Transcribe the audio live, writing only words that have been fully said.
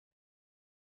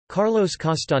Carlos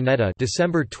Castaneda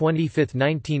 (December 25,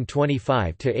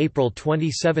 1925 to April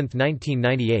 27,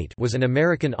 1998) was an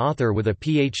American author with a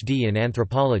Ph.D. in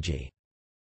anthropology.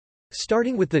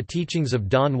 Starting with the teachings of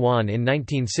Don Juan in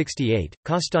 1968,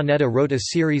 Castaneda wrote a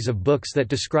series of books that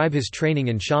describe his training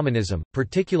in shamanism,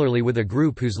 particularly with a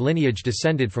group whose lineage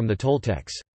descended from the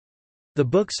Toltecs. The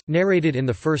books, narrated in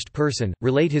the first person,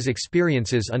 relate his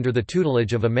experiences under the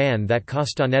tutelage of a man that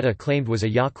Castaneda claimed was a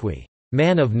Yaqui,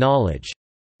 man of knowledge,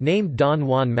 named Don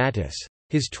Juan Matus.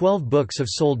 His 12 books have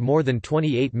sold more than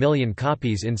 28 million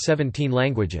copies in 17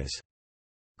 languages.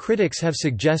 Critics have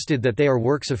suggested that they are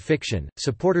works of fiction.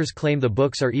 Supporters claim the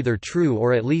books are either true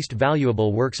or at least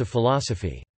valuable works of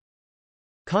philosophy.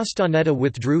 Castaneda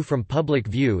withdrew from public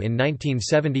view in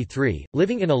 1973,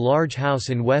 living in a large house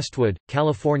in Westwood,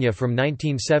 California from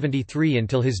 1973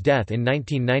 until his death in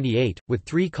 1998, with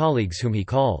 3 colleagues whom he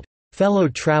called fellow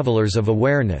travelers of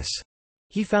awareness.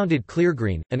 He founded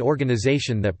Cleargreen, an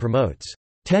organization that promotes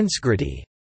Tensegrity,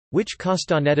 which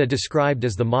Castaneda described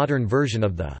as the modern version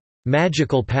of the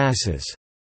magical passes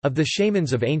of the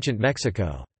shamans of ancient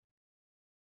Mexico.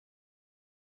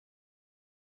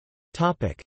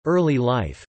 Early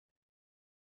life.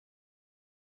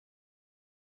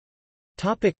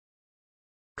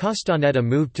 Castaneda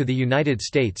moved to the United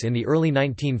States in the early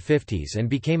 1950s and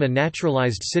became a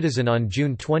naturalized citizen on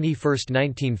June 21,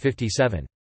 1957.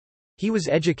 He was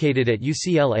educated at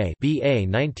UCLA BA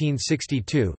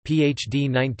 1962, Ph.D.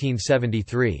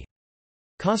 1973.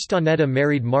 Castaneda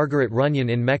married Margaret Runyon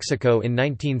in Mexico in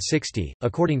 1960,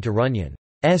 according to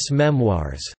Runyon's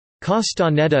memoirs.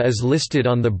 Castaneda is listed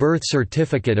on the birth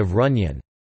certificate of Runyon's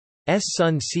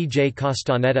son C. J.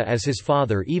 Castaneda as his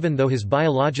father even though his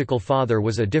biological father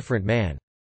was a different man.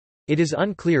 It is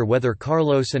unclear whether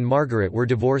Carlos and Margaret were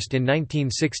divorced in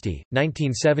 1960,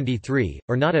 1973,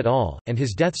 or not at all, and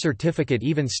his death certificate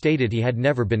even stated he had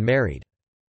never been married.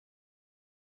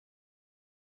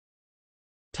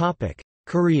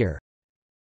 Career.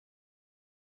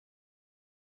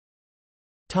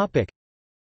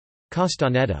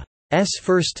 Castaneda's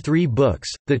first 3 books,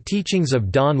 The Teachings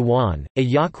of Don Juan, A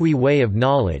Yaqui Way of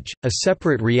Knowledge, A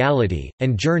Separate Reality,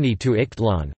 and Journey to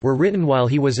Ixtlan, were written while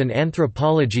he was an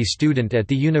anthropology student at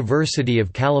the University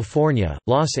of California,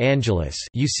 Los Angeles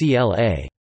 (UCLA).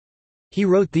 He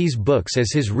wrote these books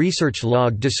as his research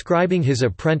log describing his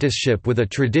apprenticeship with a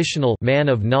traditional man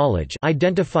of knowledge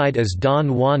identified as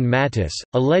Don Juan Matus,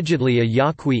 allegedly a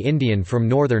Yaqui Indian from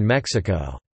northern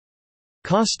Mexico.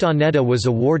 Castaneda was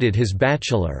awarded his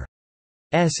bachelor's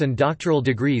and doctoral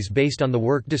degrees based on the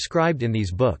work described in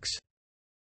these books.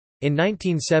 In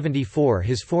 1974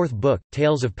 his 4th book,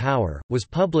 Tales of Power, was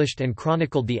published and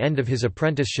chronicled the end of his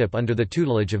apprenticeship under the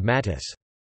tutelage of Matus.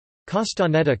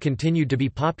 Castaneda continued to be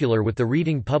popular with the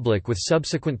reading public with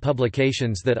subsequent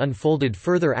publications that unfolded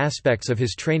further aspects of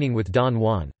his training with Don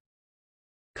Juan.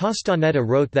 Castaneda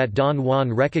wrote that Don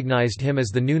Juan recognized him as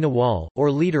the new Nahual, or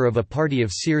leader of a party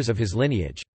of seers of his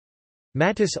lineage.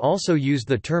 Matus also used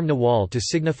the term Nahual to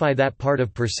signify that part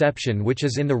of perception which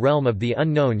is in the realm of the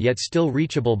unknown yet still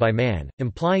reachable by man,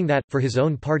 implying that, for his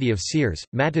own party of seers,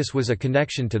 Matus was a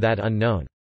connection to that unknown.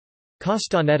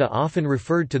 Castaneda often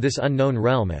referred to this unknown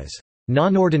realm as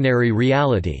non-ordinary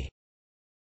reality.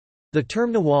 The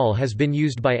term Nahual has been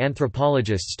used by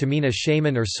anthropologists to mean a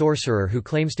shaman or sorcerer who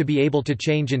claims to be able to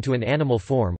change into an animal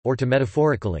form, or to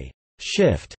metaphorically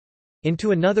shift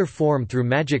into another form through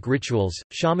magic rituals,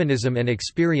 shamanism and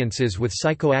experiences with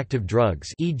psychoactive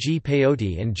drugs e.g.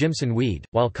 peyote and Jimson weed.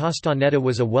 While Castaneda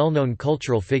was a well-known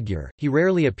cultural figure, he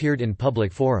rarely appeared in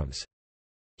public forums.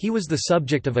 He was the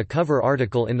subject of a cover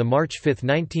article in the March 5,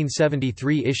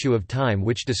 1973 issue of Time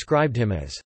which described him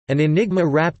as an enigma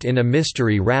wrapped in a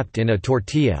mystery wrapped in a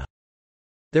tortilla.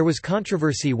 There was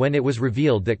controversy when it was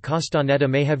revealed that Castaneda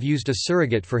may have used a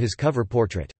surrogate for his cover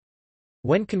portrait.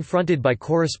 When confronted by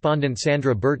correspondent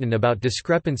Sandra Burton about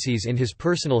discrepancies in his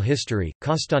personal history,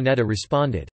 Castaneda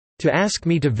responded, "To ask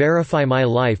me to verify my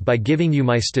life by giving you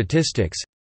my statistics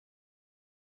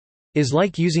is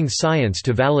like using science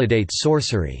to validate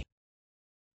sorcery."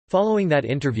 Following that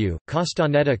interview,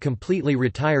 Castaneda completely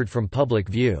retired from public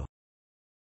view.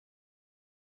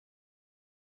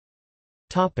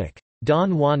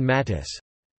 Don Juan Matus.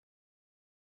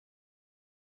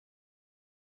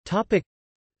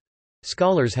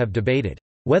 Scholars have debated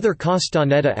whether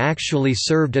Castaneda actually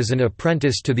served as an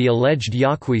apprentice to the alleged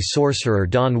Yaqui sorcerer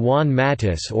Don Juan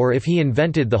Matus or if he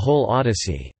invented the whole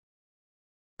Odyssey.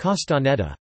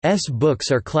 Castaneda's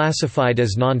books are classified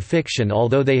as non-fiction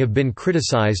although they have been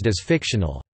criticized as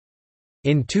fictional.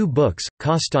 In 2 books,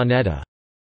 Castaneda's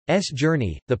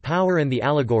Journey, The Power and the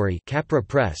Allegory, Capra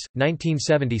Press,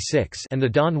 1976, and The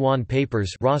Don Juan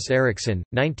Papers, Ross Erickson,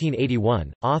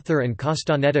 1981. Author and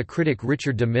Castaneda critic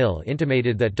Richard DeMille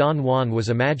intimated that Don Juan was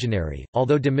imaginary,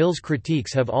 although DeMille's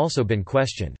critiques have also been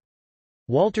questioned.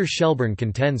 Walter Shelburne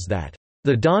contends that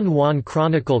the Don Juan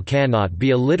Chronicle cannot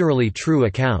be a literally true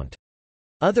account.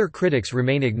 Other critics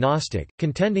remain agnostic,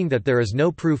 contending that there is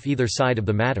no proof either side of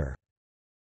the matter.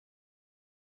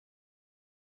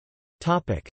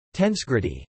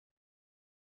 Tensegrity.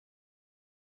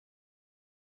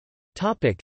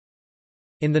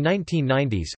 In the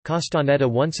 1990s, Castaneda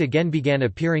once again began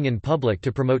appearing in public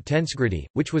to promote Tensegrity,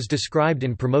 which was described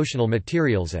in promotional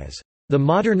materials as the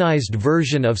modernized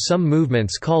version of some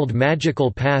movements called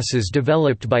magical passes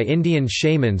developed by Indian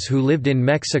shamans who lived in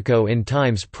Mexico in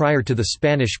times prior to the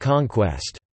Spanish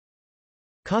conquest.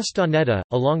 Castaneda,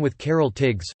 along with Carol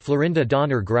Tiggs, Florinda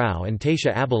Donner Grau and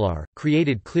Taisha Abelar,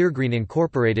 created Cleargreen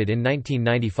Incorporated in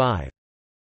 1995.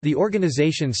 The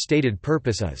organization's stated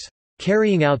purpose is,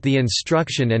 "...carrying out the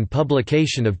instruction and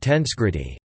publication of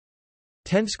Tensegrity."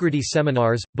 Tensegrity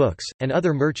seminars, books, and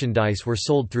other merchandise were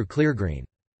sold through Cleargreen.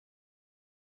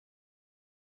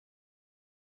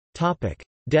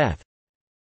 Death.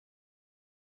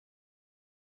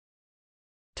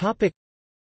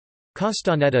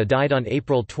 Castaneda died on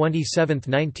April 27,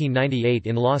 1998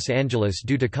 in Los Angeles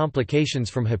due to complications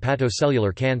from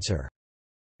hepatocellular cancer.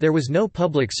 There was no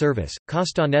public service.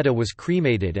 Castaneda was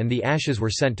cremated and the ashes were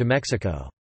sent to Mexico.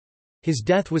 His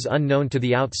death was unknown to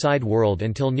the outside world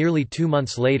until nearly 2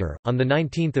 months later, on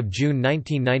 19 June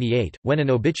 1998, when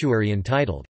an obituary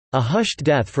entitled, "A Hushed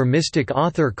Death for Mystic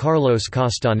Author Carlos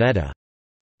Castaneda,"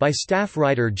 by staff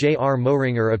writer J.R.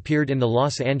 Moehringer appeared in the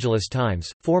Los Angeles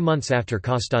Times. 4 months after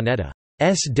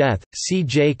Castaneda's death,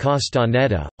 C.J.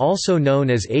 Castaneda, also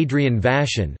known as Adrian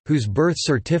Vachon, whose birth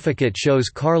certificate shows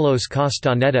Carlos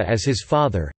Castaneda as his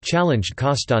father, challenged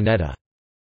Castaneda's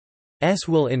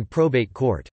will in probate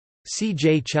court.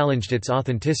 C.J. challenged its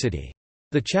authenticity.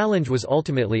 The challenge was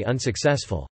ultimately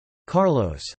unsuccessful.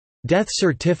 Carlos' death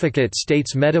certificate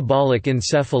states metabolic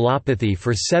encephalopathy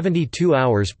for 72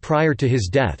 hours prior to his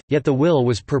death, yet the will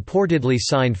was purportedly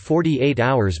signed 48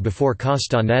 hours before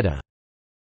Castaneda's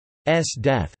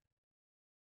death.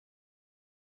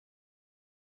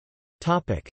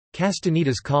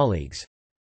 Castaneda's colleagues.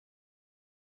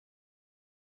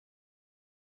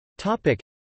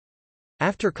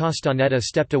 After Castaneda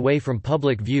stepped away from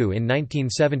public view in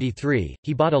 1973,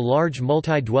 he bought a large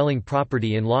multi-dwelling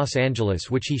property in Los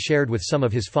Angeles which he shared with some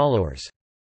of his followers.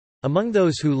 Among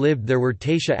those who lived there were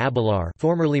Taisha Abelar,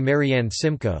 formerly Marianne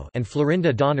Simcoe, and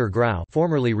Florinda Donner Grau,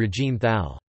 formerly Regine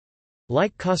Thal.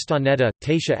 Like Castaneda,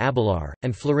 Taisha Abelar,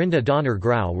 and Florinda Donner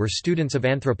Grau were students of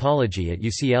anthropology at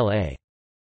UCLA.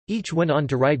 Each went on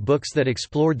to write books that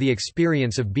explored the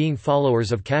experience of being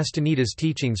followers of Castaneda's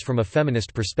teachings from a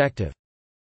feminist perspective.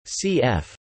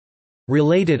 Cf.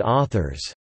 Related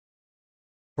authors.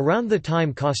 Around the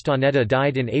time Castaneda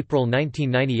died in April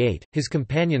 1998, his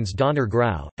companions Donner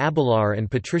Grau, Abelar and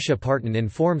Patricia Parton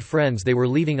informed friends they were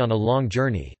leaving on a long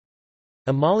journey.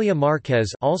 Amalia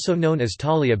Marquez, also known as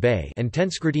Talia Bay, and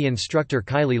Tensegrity instructor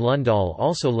Kylie Lundahl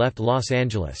also left Los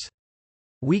Angeles.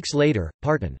 Weeks later,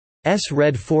 Parton's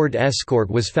red Ford Escort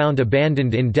was found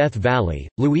abandoned in Death Valley.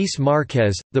 Luis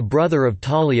Marquez, the brother of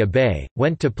Talia Bay,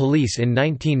 went to police in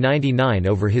 1999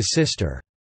 over his sister's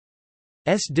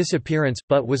disappearance,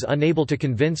 but was unable to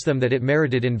convince them that it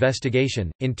merited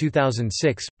investigation. In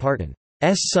 2006, Parton's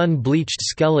sun-bleached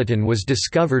skeleton was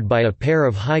discovered by a pair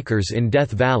of hikers in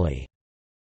Death Valley's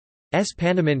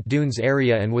Panamint Dunes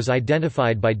area and was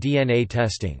identified by DNA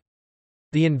testing.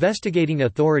 The investigating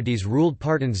authorities ruled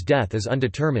Parton's death as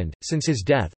undetermined. Since his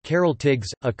death, Carol Tiggs,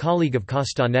 a colleague of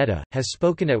Castaneda, has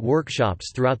spoken at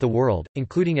workshops throughout the world,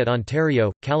 including at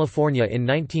Ontario, California in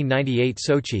 1998,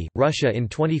 Sochi, Russia in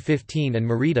 2015 and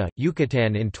Merida,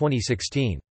 Yucatan in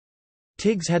 2016.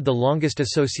 Tiggs had the longest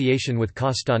association with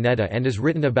Castaneda and is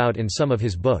written about in some of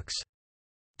his books.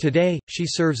 Today, she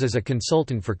serves as a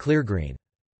consultant for Cleargreen.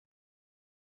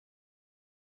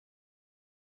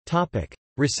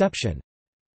 Reception.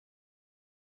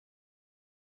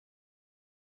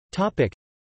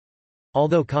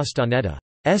 Although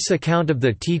Castaneda's account of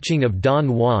the teaching of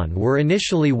Don Juan were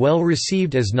initially well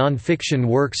received as non-fiction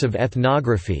works of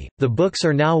ethnography, the books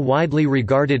are now widely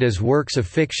regarded as works of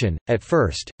fiction, at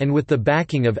first, and with the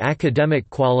backing of academic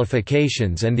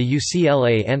qualifications and the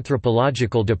UCLA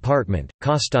Anthropological Department.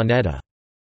 Castaneda's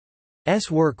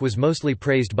work was mostly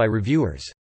praised by reviewers.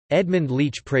 Edmund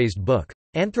Leach praised book.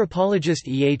 Anthropologist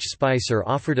E. H. Spicer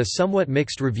offered a somewhat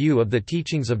mixed review of the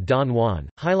teachings of Don Juan,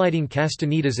 highlighting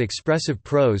Castaneda's expressive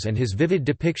prose and his vivid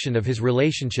depiction of his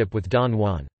relationship with Don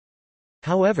Juan.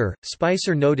 However,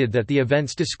 Spicer noted that the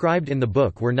events described in the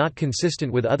book were not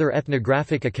consistent with other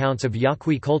ethnographic accounts of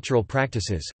Yaqui cultural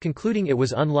practices, concluding it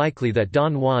was unlikely that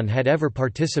Don Juan had ever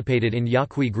participated in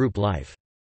Yaqui group life.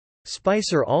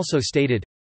 Spicer also stated,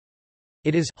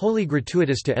 "It is wholly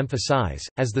gratuitous to emphasize,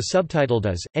 as the subtitle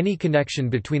does, any connection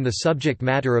between the subject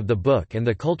matter of the book and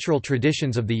the cultural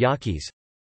traditions of the Yaquis."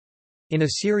 In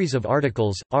a series of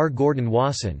articles, R. Gordon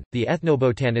Wasson, the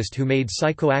ethnobotanist who made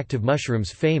psychoactive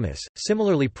mushrooms famous,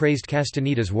 similarly praised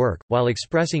Castaneda's work, while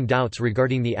expressing doubts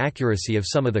regarding the accuracy of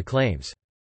some of the claims.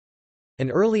 An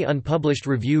early unpublished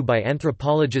review by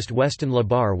anthropologist Weston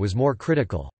LaBarre was more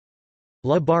critical.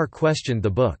 LaBarre questioned the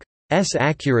book's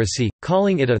accuracy,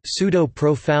 calling it a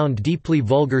pseudo-profound, deeply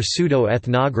vulgar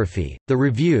pseudo-ethnography. The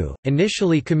review,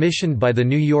 initially commissioned by the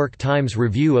New York Times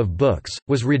Review of Books,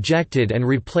 was rejected and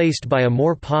replaced by a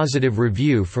more positive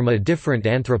review from a different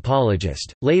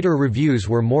anthropologist. Later reviews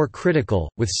were more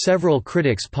critical, with several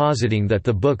critics positing that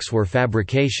the books were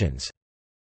fabrications.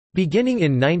 Beginning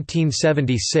in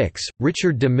 1976,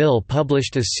 Richard DeMille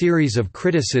published a series of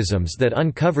criticisms that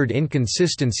uncovered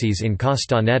inconsistencies in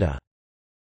Castaneda's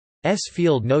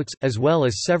field notes, as well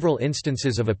as several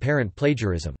instances of apparent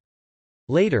plagiarism.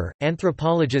 Later,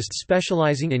 anthropologists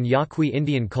specializing in Yaqui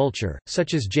Indian culture,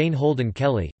 such as Jane Holden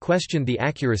Kelly, questioned the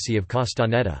accuracy of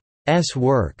Castaneda's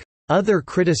work. Other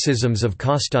criticisms of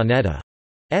Castaneda's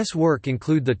work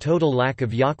include the total lack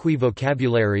of Yaqui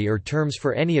vocabulary or terms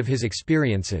for any of his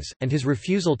experiences, and his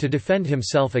refusal to defend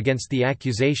himself against the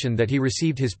accusation that he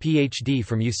received his Ph.D.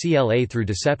 from UCLA through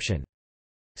deception.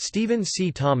 Stephen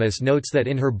C. Thomas notes that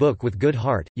in her book With Good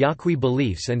Heart, Yaqui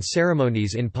Beliefs and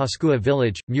Ceremonies in Pascua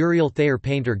Village, Muriel Thayer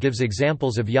Painter gives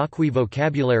examples of Yaqui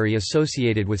vocabulary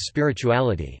associated with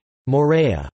spirituality.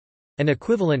 Morea, an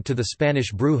equivalent to the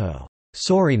Spanish brujo,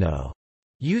 sorino,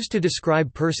 used to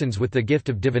describe persons with the gift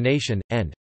of divination,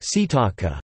 and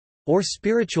sitaka, or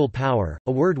spiritual power,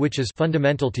 a word which is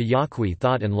fundamental to Yaqui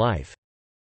thought and life.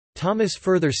 Thomas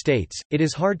further states, "It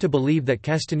is hard to believe that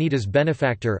Castaneda's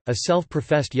benefactor, a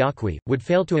self-professed Yaqui, would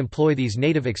fail to employ these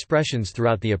native expressions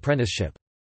throughout the apprenticeship."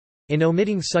 In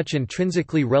omitting such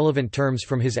intrinsically relevant terms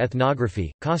from his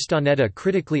ethnography, Castaneda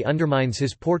critically undermines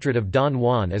his portrait of Don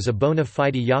Juan as a bona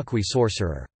fide Yaqui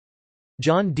sorcerer.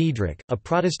 John Diedrich, a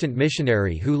Protestant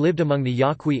missionary who lived among the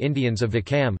Yaqui Indians of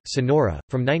Vicam, Sonora,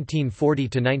 from 1940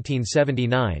 to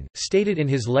 1979, stated in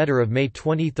his letter of May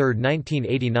 23,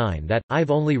 1989 that,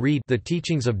 "I've only read the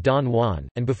teachings of Don Juan,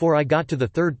 and before I got to the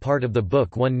third part of the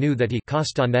book one knew that he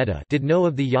Castaneda did know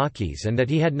of the Yaquis and that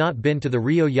he had not been to the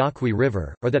Rio Yaqui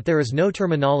River, or that there is no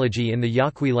terminology in the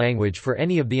Yaqui language for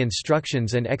any of the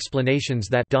instructions and explanations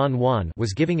that Don Juan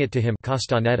was giving it to him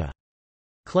Castaneda."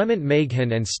 Clement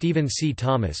Maghan and Stephen C.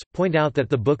 Thomas, point out that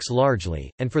the books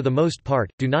largely, and for the most part,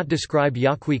 do not describe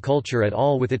Yaqui culture at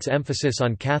all with its emphasis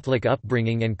on Catholic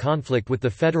upbringing and conflict with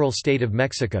the federal state of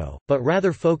Mexico, but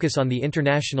rather focus on the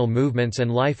international movements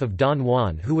and life of Don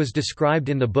Juan, who was described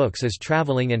in the books as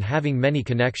traveling and having many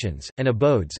connections, and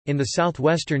abodes, in the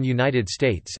southwestern United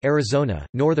States, Arizona,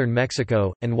 northern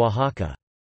Mexico, and Oaxaca.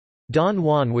 Don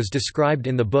Juan was described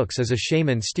in the books as a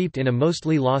shaman steeped in a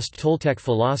mostly lost Toltec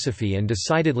philosophy and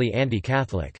decidedly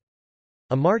anti-Catholic.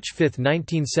 A March 5,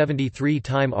 1973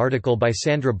 Time article by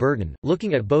Sandra Burton,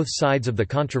 looking at both sides of the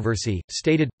controversy,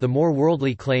 stated, "The more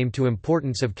worldly claim to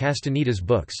importance of Castaneda's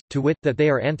books, to wit, that they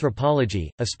are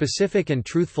anthropology, a specific and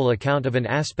truthful account of an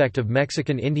aspect of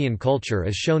Mexican Indian culture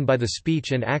as shown by the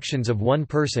speech and actions of one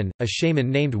person, a shaman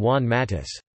named Juan Matus.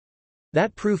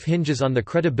 That proof hinges on the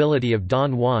credibility of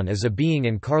Don Juan as a being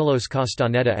and Carlos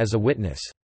Castaneda as a witness.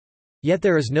 Yet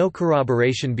there is no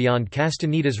corroboration beyond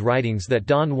Castaneda's writings that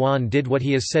Don Juan did what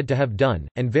he is said to have done,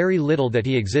 and very little that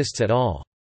he exists at all.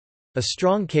 A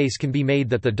strong case can be made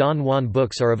that the Don Juan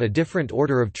books are of a different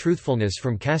order of truthfulness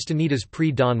from Castaneda's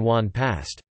pre-Don Juan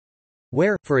past.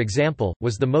 Where, for example,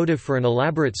 was the motive for an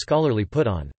elaborate scholarly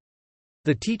put-on?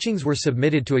 The teachings were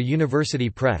submitted to a university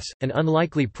press, an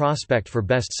unlikely prospect for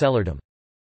bestsellerdom.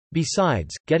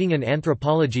 Besides, getting an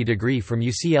anthropology degree from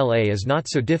UCLA is not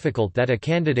so difficult that a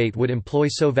candidate would employ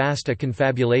so vast a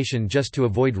confabulation just to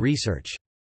avoid research.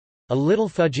 A little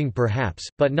fudging perhaps,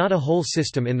 but not a whole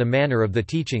system in the manner of the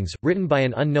teachings, written by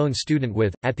an unknown student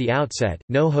with, at the outset,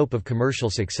 no hope of commercial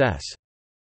success.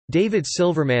 David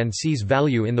Silverman sees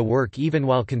value in the work even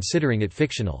while considering it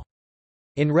fictional.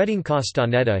 In Reading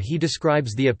Castaneda he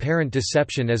describes the apparent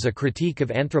deception as a critique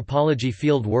of anthropology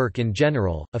field work in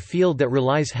general, a field that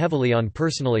relies heavily on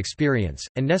personal experience,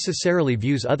 and necessarily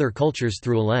views other cultures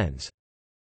through a lens.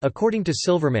 According to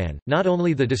Silverman, not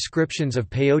only the descriptions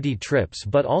of peyote trips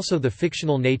but also the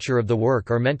fictional nature of the work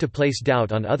are meant to place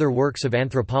doubt on other works of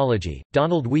anthropology.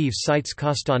 Donald Weaves cites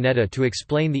Castaneda to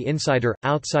explain the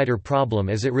insider-outsider problem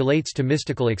as it relates to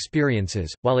mystical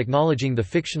experiences, while acknowledging the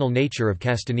fictional nature of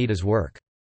Castaneda's work.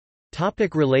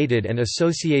 Related and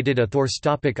associated authors.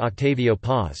 Octavio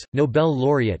Paz, Nobel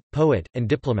laureate, poet, and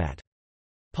diplomat.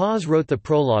 Paz wrote the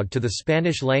prologue to the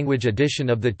Spanish-language edition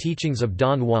of the Teachings of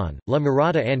Don Juan, La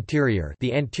Mirada Anterior,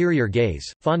 The Anterior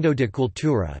Gaze, Fondo de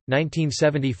Cultura,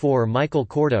 1974. Michael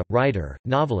Korda, writer,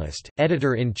 novelist,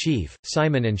 editor-in-chief,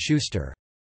 Simon & Schuster.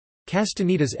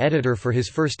 Castaneda's editor for his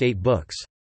first 8 books.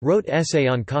 Wrote essay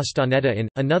on Castaneda in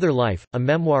Another Life, a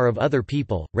Memoir of Other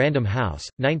People, Random House,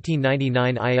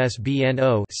 1999. ISBN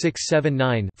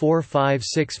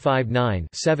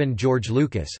 0-679-45659-7. George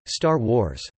Lucas, Star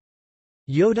Wars.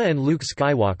 Yoda and Luke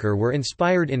Skywalker were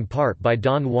inspired in part by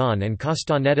Don Juan and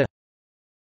Castaneda.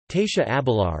 Taisha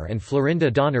Abelar and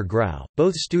Florinda Donner Grau,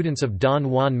 both students of Don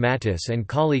Juan Matus and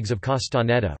colleagues of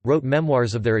Castaneda, wrote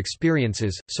memoirs of their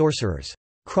experiences. Sorcerers.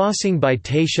 Crossing by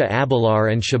Taisha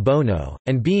Abelar and Shabono,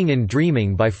 and Being and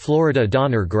Dreaming by Florida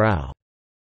Donner Grau.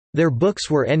 Their books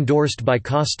were endorsed by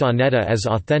Castaneda as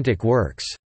authentic works.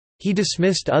 He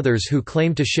dismissed others who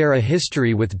claimed to share a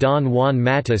history with Don Juan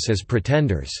Matus as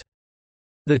pretenders.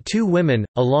 The two women,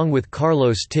 along with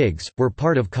Carlos Tiggs, were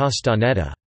part of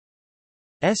Castaneda's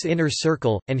inner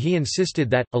circle, and he insisted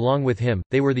that, along with him,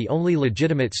 they were the only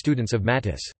legitimate students of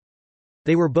Matus.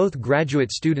 They were both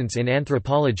graduate students in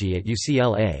anthropology at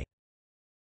UCLA.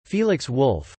 Felix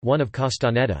Wolff, one of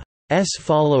Castaneda's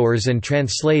followers and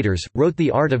translators, wrote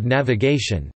The Art of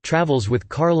Navigation, Travels with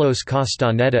Carlos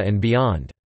Castaneda and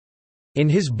Beyond. In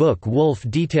his book Wolff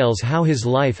details how his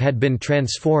life had been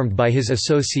transformed by his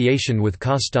association with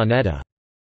Castaneda.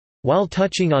 While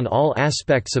touching on all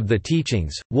aspects of the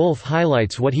teachings, Wolff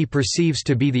highlights what he perceives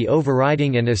to be the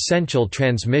overriding and essential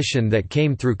transmission that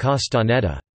came through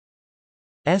Castaneda's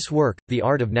work, The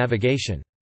Art of Navigation.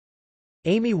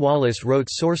 Amy Wallace wrote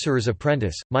Sorcerer's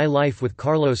Apprentice, My Life with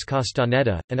Carlos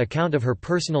Castaneda, an account of her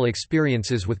personal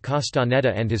experiences with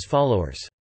Castaneda and his followers.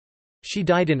 She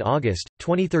died in August,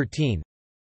 2013.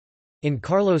 In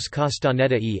Carlos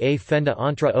Castaneda e a fenda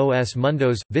entre os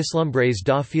mundos, vislumbres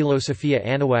da filosofia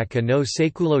anahuaca no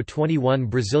século XXI.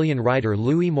 Brazilian writer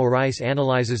Luís Moraes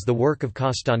analyzes the work of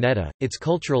Castaneda, its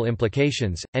cultural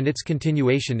implications, and its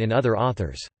continuation in other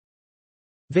authors.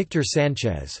 Victor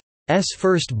Sanchez's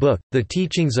first book, The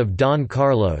Teachings of Don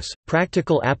Carlos,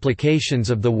 Practical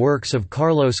Applications of the Works of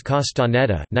Carlos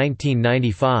Castaneda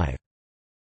 1995.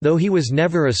 Though he was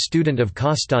never a student of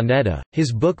Castaneda,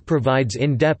 his book provides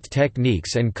in-depth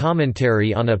techniques and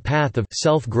commentary on a path of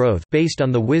self-growth based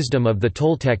on the wisdom of the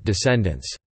Toltec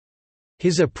descendants.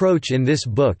 His approach in this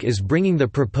book is bringing the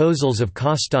proposals of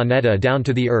Castaneda down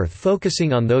to the earth,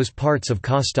 focusing on those parts of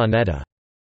Castaneda's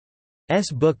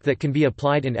book that can be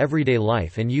applied in everyday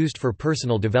life and used for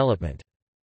personal development.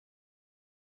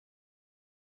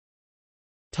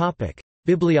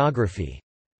 Bibliography.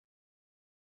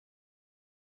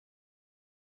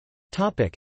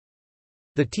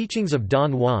 The Teachings of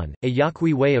Don Juan, A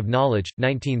Yaqui Way of Knowledge,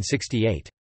 1968.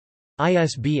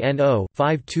 ISBN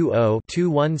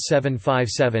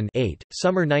 0-520-21757-8,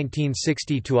 Summer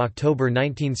 1960 to October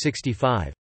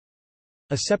 1965.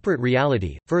 A Separate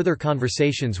Reality, Further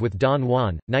Conversations with Don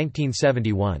Juan,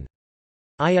 1971.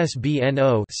 ISBN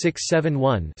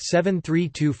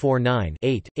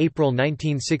 0-671-73249-8, April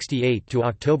 1968 to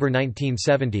October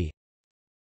 1970.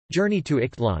 Journey to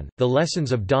Ixtlan, The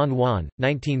Lessons of Don Juan,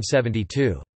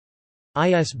 1972.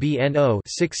 ISBN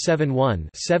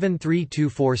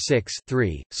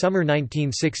 0-671-73246-3, Summer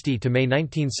 1960 to May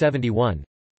 1971.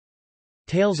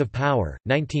 Tales of Power,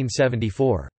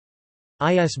 1974.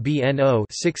 ISBN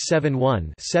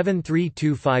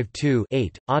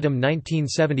 0-671-73252-8, Autumn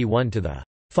 1971 to The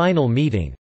Final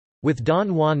Meeting with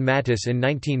Don Juan Matus in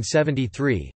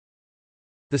 1973.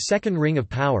 The Second Ring of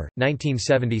Power,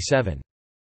 1977.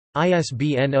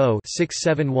 ISBN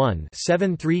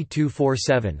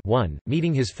 0-671-73247-1,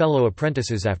 meeting his fellow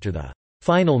apprentices after the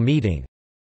final meeting.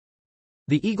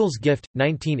 The Eagle's Gift,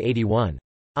 1981.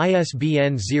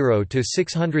 ISBN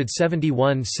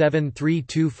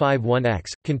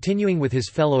 0-671-73251-X, continuing with his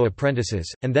fellow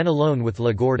apprentices, and then alone with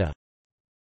La Gorda.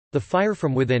 The Fire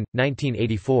from Within,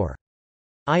 1984.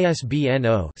 ISBN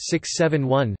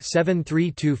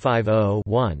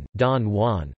 0-671-73250-1, Don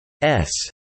Juan's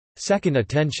Second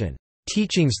Attention.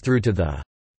 Teachings Through to the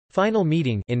Final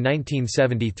meeting in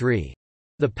 1973.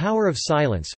 The Power of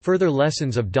Silence, Further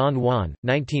Lessons of Don Juan,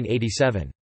 1987.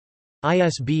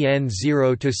 ISBN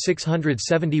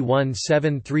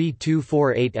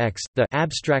 0-671-73248-X. The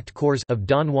Abstract Course of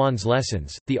Don Juan's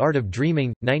Lessons, The Art of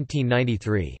Dreaming,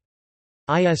 1993.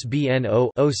 ISBN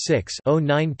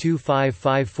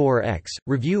 0-06-092554-X.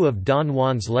 Review of Don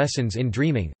Juan's Lessons in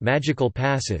Dreaming, Magical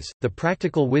Passes, The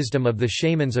Practical Wisdom of the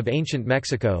Shamans of Ancient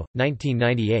Mexico,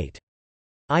 1998.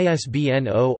 ISBN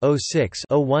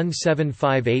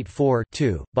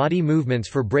 0-06-017584-2. Body Movements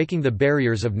for Breaking the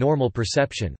Barriers of Normal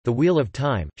Perception, The Wheel of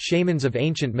Time, Shamans of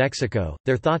Ancient Mexico,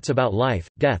 Their Thoughts About Life,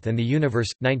 Death and the Universe,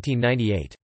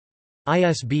 1998.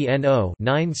 ISBN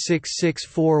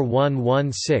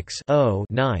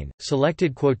 0-9664116-0-9.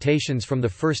 Selected quotations from the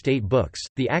first 8 books,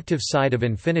 The Active Side of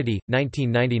Infinity,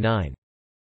 1999.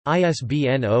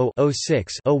 ISBN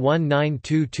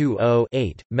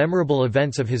 0-06-019220-8. Memorable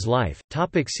events of his life.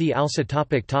 See also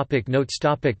Notes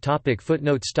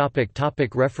Footnotes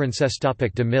References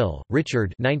DeMille,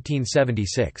 Richard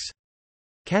 1976.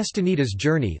 Castaneda's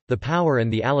Journey, The Power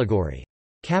and the Allegory.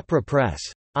 Capra Press.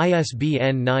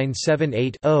 ISBN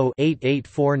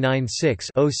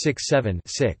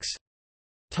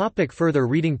 978-0-88496-067-6. Further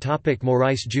reading.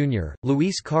 Morais Jr.,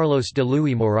 Luis Carlos de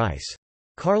Luis Morais.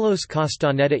 Carlos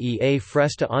Castaneda e a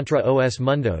Fresta entre os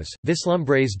Mundos,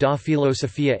 Vislumbres da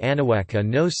Filosofia Anahuaca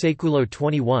no Século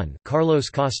XXI. Carlos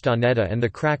Castaneda and the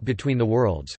Crack Between the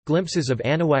Worlds, Glimpses of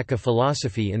Anahuaca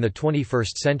Philosophy in the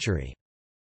 21st Century.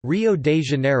 Rio de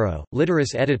Janeiro,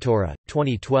 Literis Editora,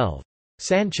 2012.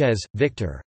 Sanchez,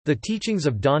 Victor. The Teachings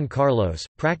of Don Carlos,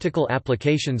 Practical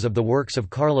Applications of the Works of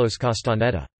Carlos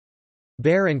Castaneda.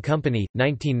 Bear & Company,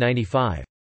 1995.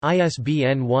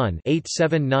 ISBN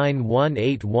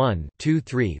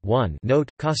 1-879181-23-1. Note,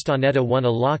 Castaneda won a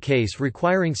law case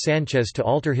requiring Sanchez to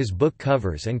alter his book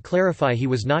covers and clarify he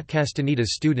was not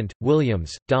Castaneda's student.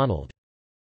 Williams, Donald.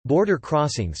 Border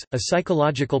Crossings, A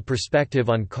Psychological Perspective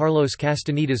on Carlos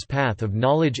Castaneda's Path of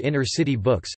Knowledge. Inner City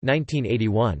Books,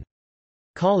 1981.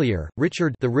 Collier,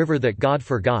 Richard. The River That God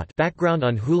Forgot. Background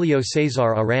on Julio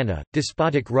César Arana,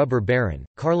 Despotic Rubber Baron,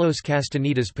 Carlos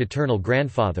Castaneda's paternal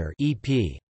grandfather.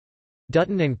 E.P.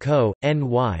 Dutton & Co.,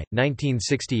 N.Y.,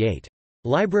 1968.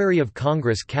 Library of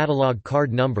Congress Catalog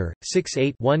Card Number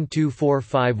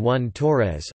 68-12451.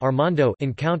 Torres, Armando.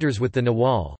 Encounters with the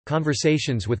Nahual,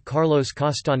 Conversations with Carlos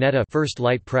Castaneda. First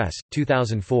Light Press,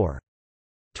 2004.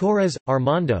 Torres,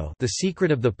 Armando. The Secret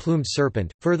of the Plumed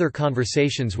Serpent, Further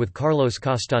Conversations with Carlos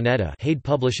Castaneda. Haid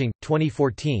Publishing,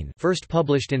 2014. First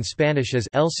published in Spanish as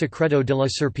El Secreto de la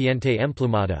Serpiente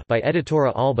Emplumada by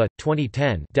Editora Alba,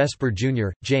 2010. Desper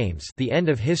Jr., James. The End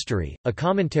of History, A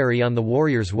Commentary on the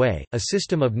Warrior's Way, A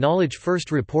System of Knowledge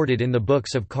first reported in the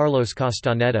books of Carlos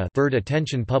Castaneda. Third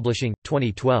Attention Publishing,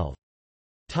 2012.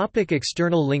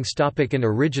 External links. An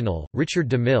original, Richard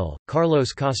DeMille,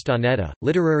 Carlos Castaneda,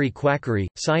 Literary Quackery,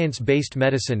 Science-Based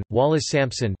Medicine, Wallace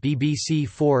Sampson BBC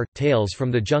 4, Tales from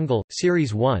the Jungle,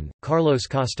 Series 1, Carlos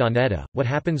Castaneda, What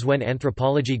Happens When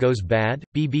Anthropology Goes Bad,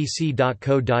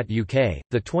 bbc.co.uk,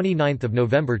 29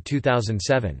 November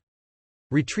 2007.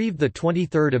 Retrieved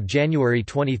 23 January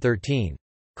 2013.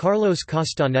 Carlos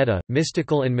Castaneda,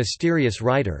 Mystical and Mysterious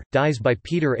Writer, dies by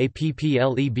Peter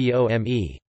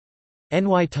Applebome.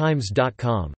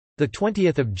 nytimes.com.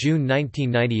 20 June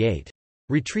 1998.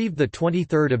 Retrieved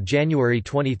 23 January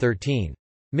 2013.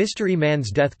 Mystery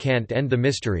Man's Death Can't End the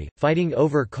Mystery, Fighting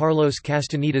Over Carlos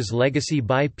Castaneda's Legacy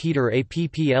by Peter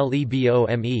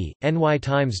Applebome,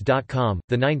 nytimes.com,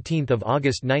 19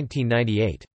 August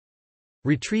 1998.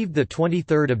 Retrieved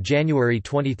 23 January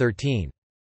 2013.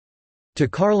 To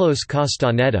Carlos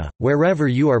Castaneda, Wherever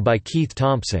You Are by Keith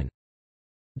Thompson.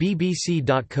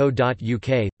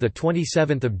 bbc.co.uk,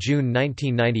 27 June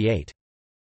 1998.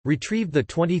 Retrieved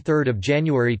 23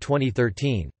 January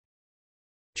 2013.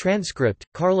 Transcript,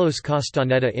 Carlos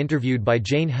Castaneda interviewed by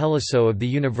Jane Heliso of the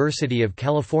University of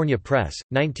California Press,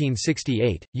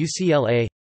 1968, UCLA.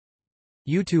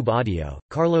 YouTube audio,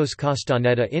 Carlos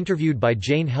Castaneda interviewed by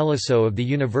Jane Heliso of the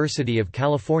University of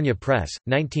California Press,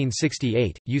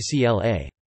 1968, UCLA.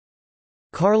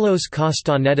 Carlos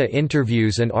Castaneda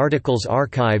Interviews and Articles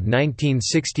Archive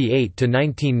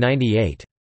 1968–1998.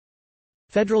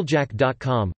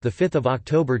 Federaljack.com, 5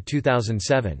 October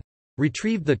 2007.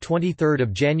 Retrieved 23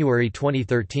 January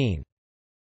 2013.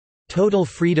 Total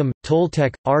Freedom –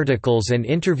 Toltec, Articles and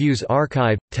Interviews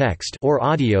Archive, text or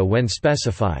audio when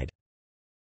specified.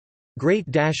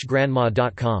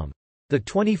 Great-Grandma.com.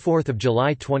 24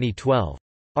 July 2012.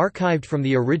 Archived from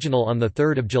the original on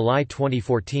 3 July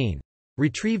 2014.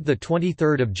 Retrieved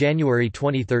 23 January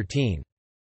 2013.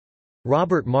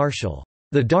 Robert Marshall.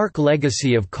 The Dark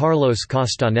Legacy of Carlos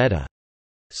Castaneda.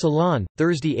 Salon,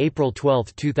 Thursday, April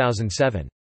 12, 2007.